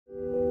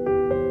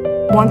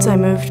Once I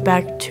moved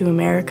back to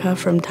America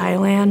from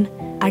Thailand,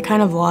 I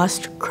kind of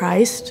lost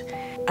Christ.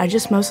 I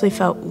just mostly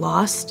felt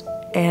lost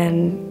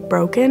and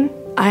broken.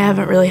 I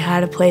haven't really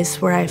had a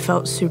place where I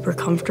felt super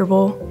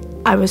comfortable.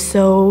 I was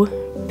so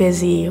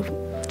busy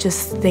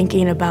just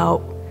thinking about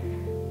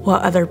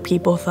what other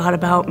people thought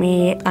about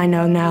me. I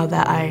know now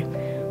that I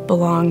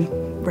belong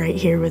right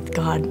here with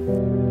God.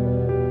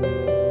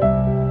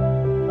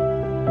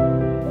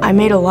 I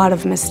made a lot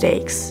of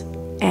mistakes,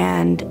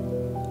 and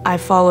I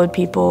followed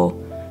people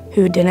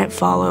who didn't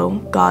follow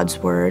God's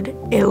word.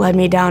 It led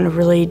me down a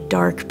really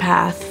dark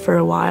path for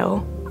a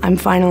while. I'm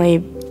finally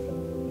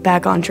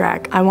back on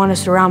track. I want to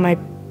surround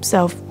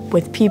myself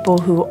with people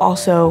who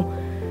also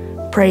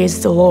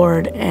praise the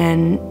Lord,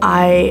 and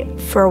I,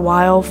 for a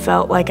while,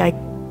 felt like I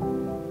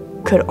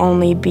could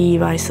only be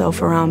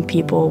myself around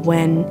people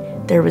when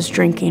there was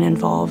drinking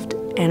involved,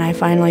 and I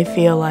finally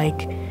feel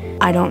like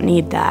I don't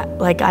need that.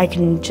 Like, I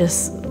can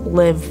just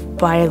live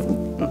by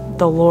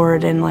the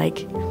Lord and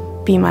like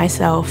be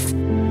myself.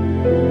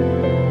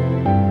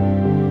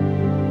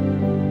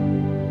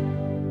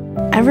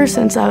 Ever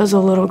since I was a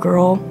little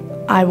girl,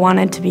 I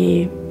wanted to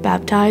be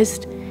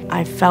baptized.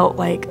 I felt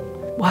like,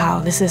 wow,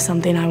 this is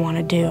something I want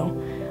to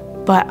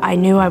do, but I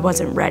knew I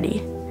wasn't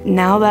ready.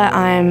 Now that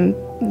I'm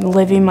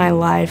living my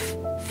life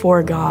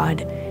for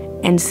God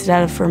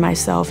instead of for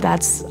myself,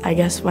 that's, I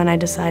guess, when I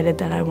decided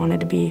that I wanted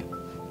to be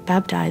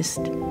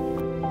baptized.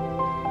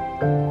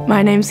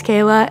 My name's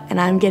Kayla,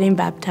 and I'm getting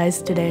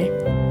baptized today.